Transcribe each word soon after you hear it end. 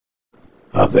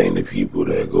I think the people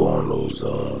that go on those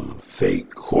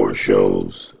fake court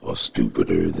shows are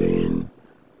stupider than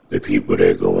the people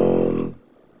that go on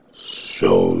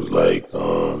shows like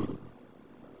well,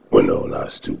 no,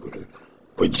 not stupider,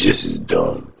 but just as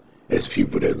dumb as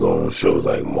people that go on shows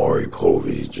like Maury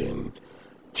Povich and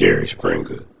Jerry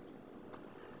Springer.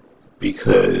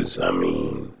 Because, I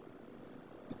mean,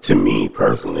 to me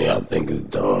personally, I think it's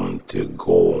dumb to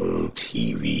go on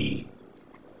TV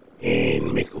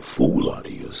and make a fool out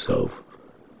of yourself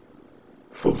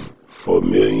for for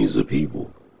millions of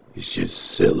people. It's just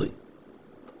silly.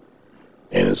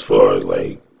 And as far as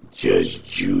like Judge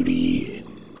Judy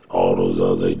and all those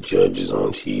other judges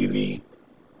on TV,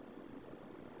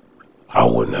 I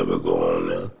would never go on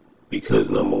there because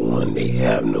number one, they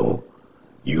have no.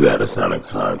 You got to sign a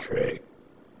contract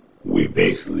with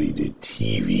basically the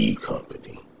TV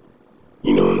company.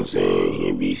 You know what I'm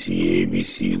saying? NBC,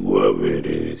 ABC, whoever it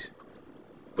is.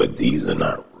 But these are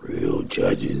not real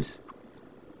judges.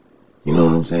 You know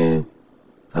what I'm saying?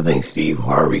 I think Steve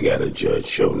Harvey got a judge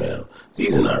show now.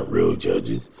 These are not real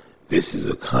judges. This is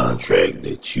a contract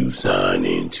that you sign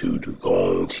into to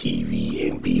go on TV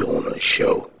and be on a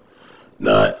show,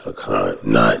 not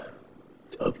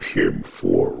appear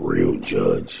before a real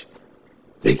judge.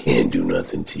 They can't do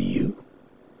nothing to you.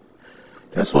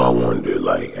 That's why I wonder,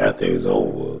 like, after it's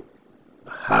over,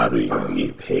 how do you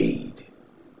get paid?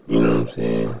 You know what I'm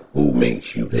saying? Who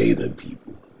makes you pay the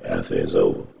people after it's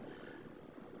over?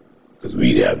 Because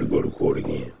we'd have to go to court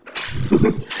again.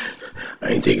 I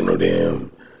ain't taking no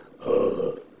damn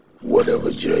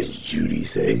whatever Judge Judy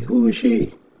say. Who is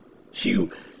she? She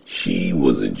she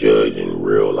was a judge in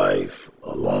real life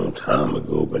a long time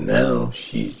ago, but now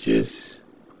she's just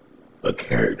a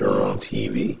character on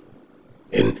TV.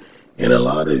 And and a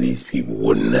lot of these people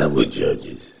were never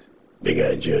judges. They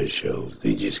got judge shows.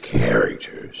 They just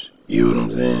characters. You know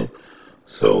what I'm saying?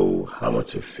 So how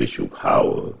much official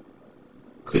power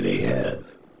could they have?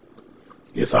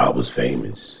 If I was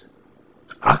famous,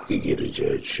 I could get a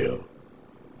judge show.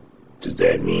 Does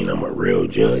that mean I'm a real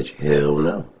judge? Hell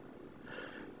no.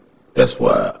 That's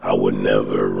why I would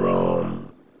never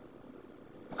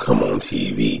come on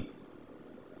TV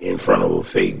in front of a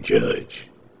fake judge.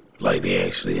 Like they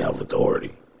actually have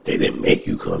authority. They didn't make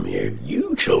you come here.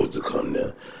 You chose to come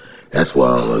there. That's why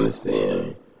I don't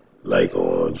understand, like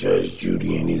on Judge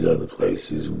Judy and these other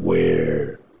places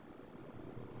where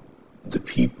the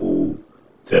people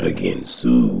that are getting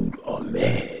sued are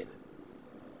mad.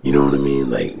 You know what I mean?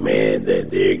 Like mad that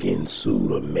they're getting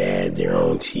sued, or mad they're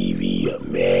on TV, or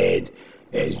mad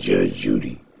as Judge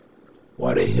Judy.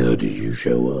 Why the hell did you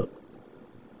show up?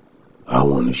 I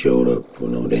wouldn't have showed up for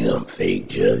no damn fake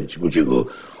judge. Would you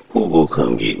go? Who go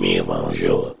come get me if I don't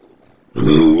show up?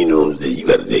 You know what I'm saying? You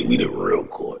got to take me to real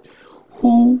court.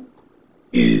 Who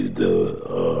is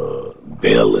the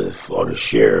bailiff or the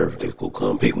sheriff that's gonna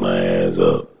come pick my ass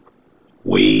up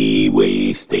way,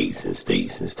 way states and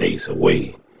states and states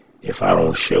away if I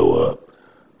don't show up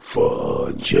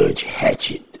for Judge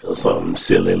Hatchett or something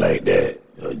silly like that,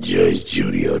 or Judge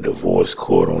Judy or divorce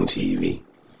court on TV?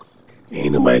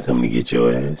 Ain't nobody coming to get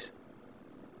your ass.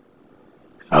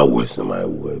 I wish somebody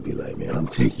would be like, man, I'm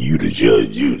taking you to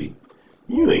Judge Judy.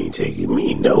 You ain't taking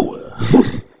me nowhere.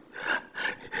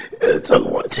 Talk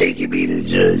about taking me to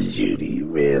Judge Judy.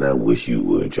 Man, I wish you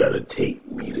would try to take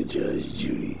me to Judge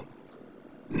Judy.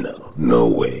 No, no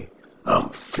way. I'm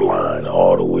flying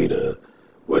all the way to,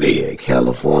 where they at,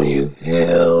 California?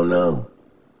 Hell no.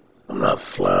 I'm not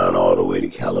flying all the way to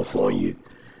California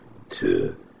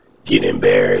to get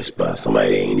embarrassed by somebody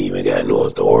that ain't even got no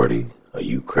authority. Are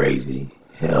you crazy?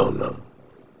 Hell no.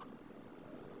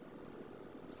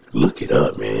 Look it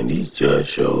up, man. These judge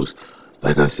shows,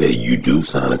 like I said, you do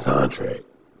sign a contract.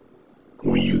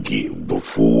 When you get,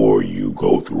 before you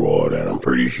go through all that, I'm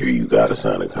pretty sure you gotta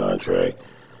sign a contract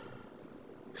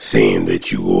saying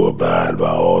that you go abide by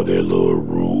all their little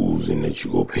rules and that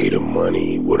you go pay the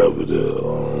money, whatever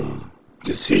the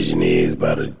decision is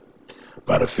by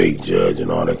the fake judge and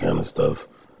all that kind of stuff.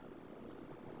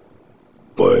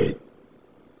 But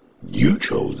you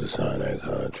chose to sign that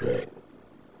contract.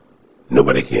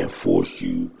 Nobody can force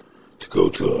you to go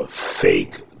to a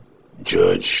fake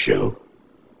judge show.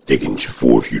 They can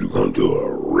force you to come to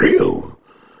a real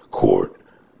court.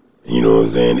 You know what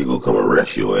I'm saying? They gonna come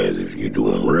arrest your ass if you're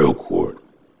doing real court.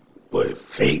 But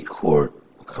fake court,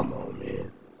 come on,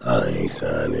 man. I ain't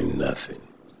signing nothing.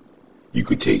 You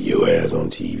could take your ass on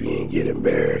TV and get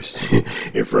embarrassed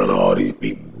in front of all these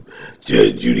people.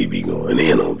 Judge Judy be going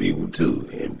in on people too,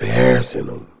 embarrassing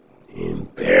them,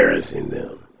 embarrassing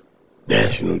them.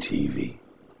 National TV.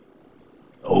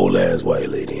 Old ass white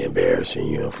lady embarrassing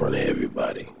you in front of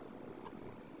everybody.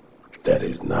 That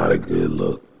is not a good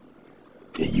look.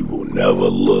 And you will never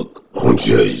look on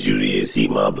Judge Judy and see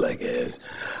my black ass.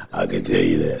 I can tell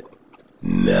you that.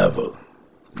 Never.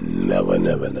 Never,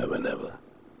 never, never, never.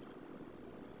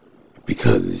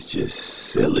 Because it's just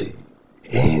silly.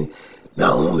 And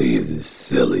not only is it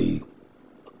silly,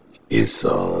 it's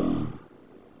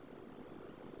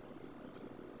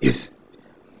it's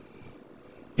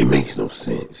it makes no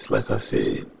sense. Like I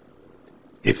said,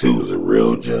 if it was a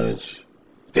real judge,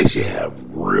 they should have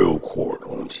real court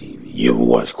on TV. You ever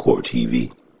watch court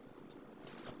TV?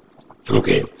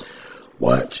 Okay,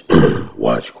 watch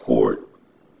watch court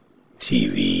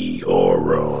TV or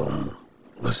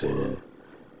what's in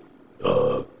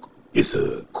uh it's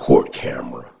a court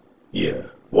camera. Yeah,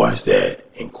 watch that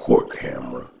in court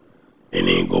camera, and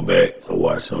then go back and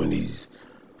watch some of these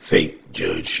fake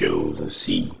judge shows and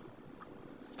see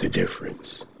the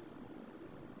difference.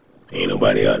 Ain't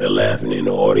nobody out there laughing in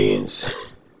the audience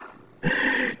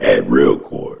at real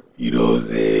court. You know what I'm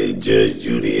saying? Judge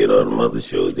Judy and all the other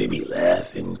shows, they be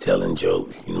laughing, telling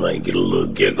jokes. You might get a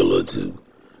little giggle or two.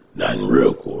 Not in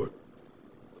real court.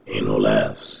 Ain't no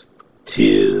laughs.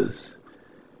 Tears,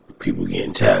 people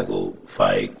getting tackled,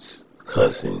 fights,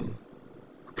 cussing,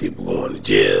 people going to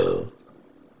jail,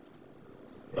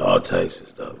 all types of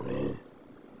stuff, man.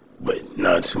 But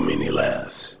not too many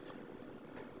laughs.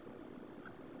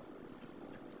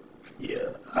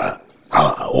 Yeah,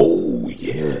 oh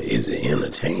yeah, is it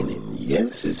entertaining?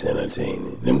 Yes, it's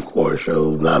entertaining. Them court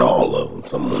shows, not all of them.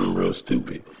 Some of them real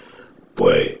stupid,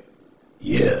 but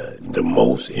yeah, the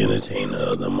most entertaining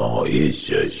of them all is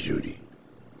Judge Judy.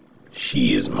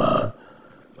 She is my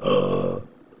uh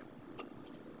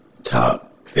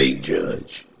top fake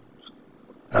judge.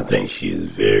 I think she is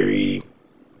very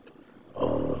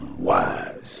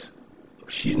wise.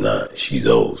 She's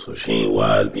old, so she ain't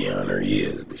wise beyond her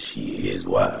years, but she is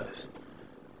wise.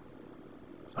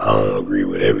 I don't agree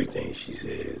with everything she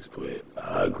says, but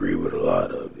I agree with a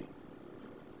lot of it.